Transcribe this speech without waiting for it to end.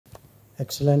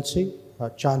Excellency,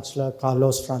 Chancellor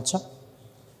Carlos Franca,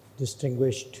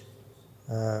 distinguished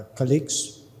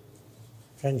colleagues,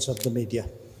 friends of the media.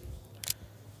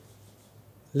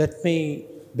 Let me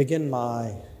begin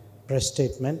my press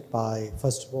statement by,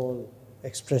 first of all,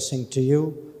 expressing to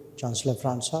you, Chancellor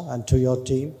Franca, and to your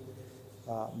team,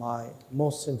 my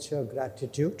most sincere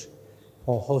gratitude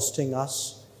for hosting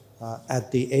us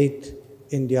at the 8th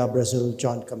India-Brazil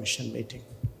Joint Commission meeting.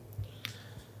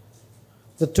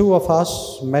 The two of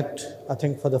us met, I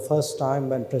think, for the first time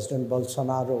when President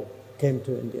Bolsonaro came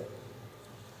to India.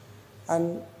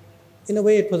 And in a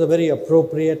way, it was a very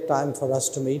appropriate time for us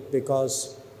to meet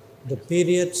because the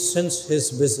period since his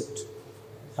visit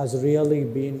has really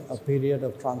been a period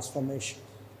of transformation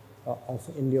of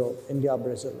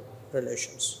India-Brazil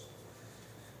relations.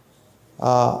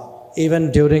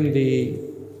 Even during the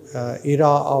era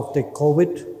of the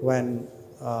COVID, when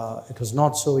it was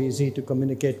not so easy to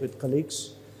communicate with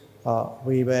colleagues,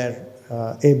 we were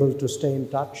able to stay in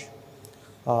touch.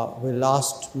 We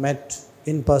last met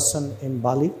in person in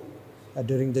Bali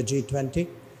during the G20,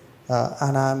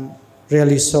 and I'm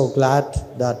really so glad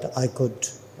that I could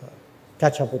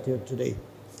catch up with you today.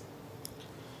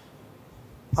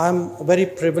 I'm very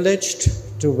privileged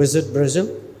to visit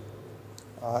Brazil.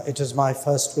 It is my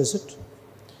first visit.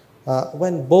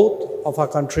 When both of our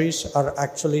countries are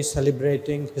actually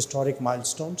celebrating historic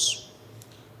milestones.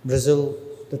 Brazil,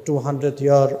 the 200th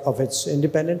year of its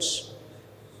independence.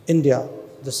 India,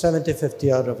 the 75th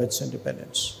year of its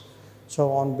independence.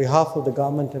 So on behalf of the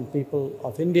government and people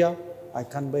of India, I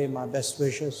convey my best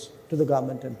wishes to the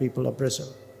government and people of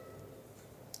Brazil.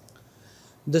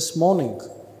 This morning,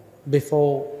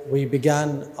 before we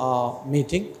began our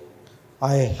meeting,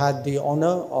 I had the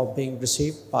honor of being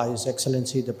received by His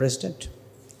Excellency the President.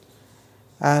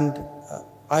 And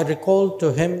I recalled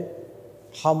to him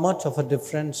how much of a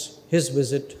difference his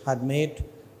visit had made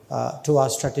to our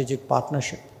strategic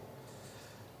partnership.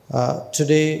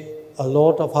 Today, a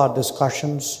lot of our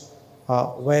discussions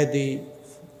were the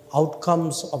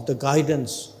outcomes of the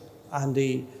guidance and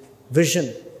the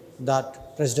vision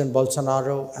that President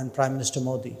Bolsonaro and Prime Minister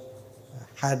Modi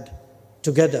had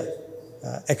together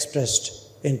expressed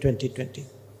in 2020.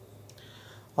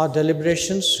 Our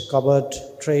deliberations covered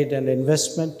trade and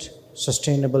investment,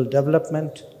 sustainable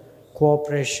development,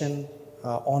 cooperation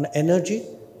on energy,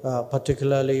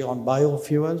 particularly on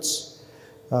biofuels,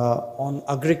 on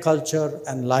agriculture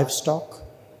and livestock,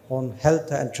 on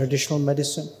health and traditional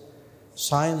medicine,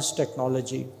 science,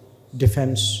 technology,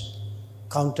 defense,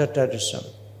 counterterrorism,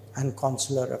 and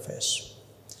consular affairs.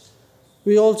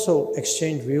 We also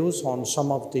exchanged views on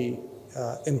some of the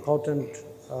important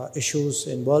issues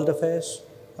in world affairs,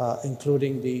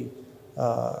 including the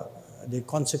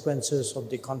consequences of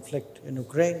the conflict in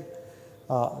Ukraine,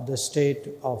 the state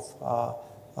of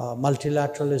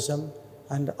multilateralism,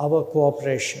 and our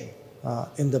cooperation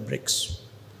in the BRICS.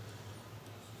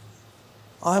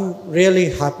 I'm really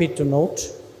happy to note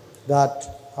that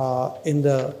in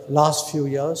the last few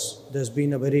years, there's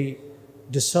been a very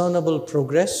discernible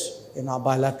progress in our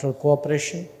bilateral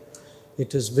cooperation.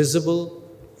 It is visible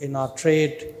in our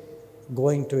trade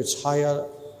going to its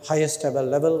highest ever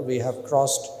level. We have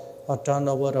crossed a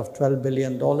turnover of $12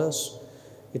 billion.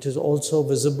 It is also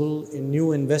visible in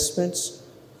new investments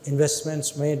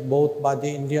made both by the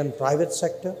Indian private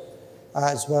sector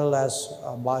as well as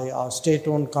by our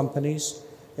state-owned companies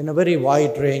in a very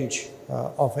wide range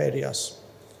of areas.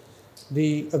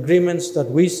 The agreements that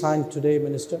we signed today,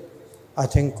 Minister, I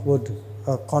think would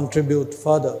contribute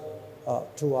further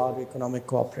to our economic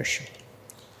cooperation.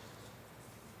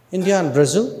 India and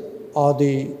Brazil are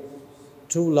the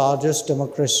two largest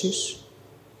democracies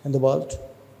in the world.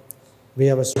 We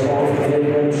have a strong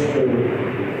commitment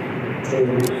to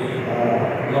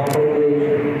not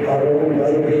only our own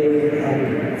well-being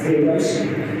and freedoms,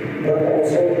 but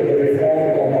also to the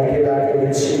reform of multilateral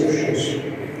institutions,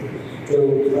 to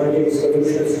finding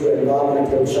solutions to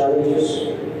environmental challenges,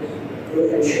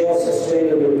 to ensure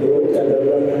sustainable growth and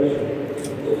development,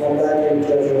 to combating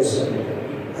terrorism,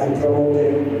 and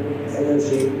promoting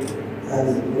energy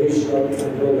and regional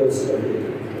and global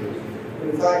stability.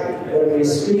 In fact, when we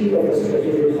speak of a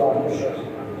strategic partnership,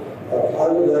 I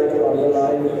would like to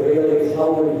underline really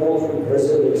how important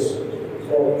Brazil is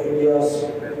for India's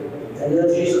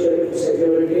energy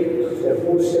security, their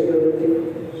food security,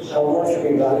 how much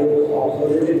we value our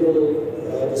political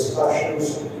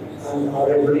discussions and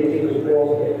our ability to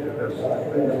cooperate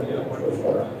in an international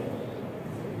forum.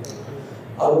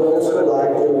 I would also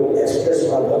like to express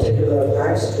my particular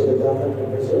thanks to the government of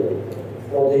Brazil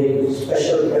for the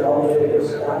special commemorative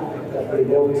stamp that we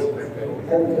both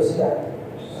helped to stamp.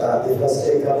 It must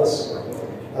take us.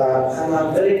 And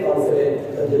I'm very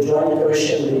confident that the Joint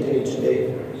Commission meeting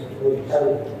today will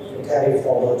help to carry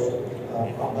forward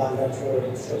our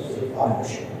bilateral strategic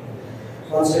partnership.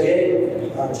 Once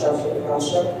again, Chancellor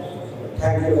Franca,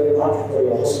 thank you very much for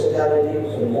your hospitality,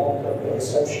 for the warmth of your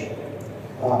reception.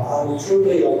 I'm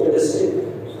truly optimistic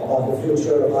about the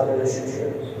future of our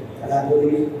relationship, and I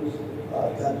believe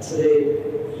that today,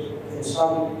 in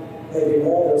some maybe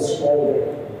more than small way,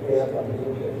 we have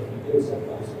contributed to this.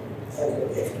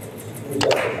 Thank you.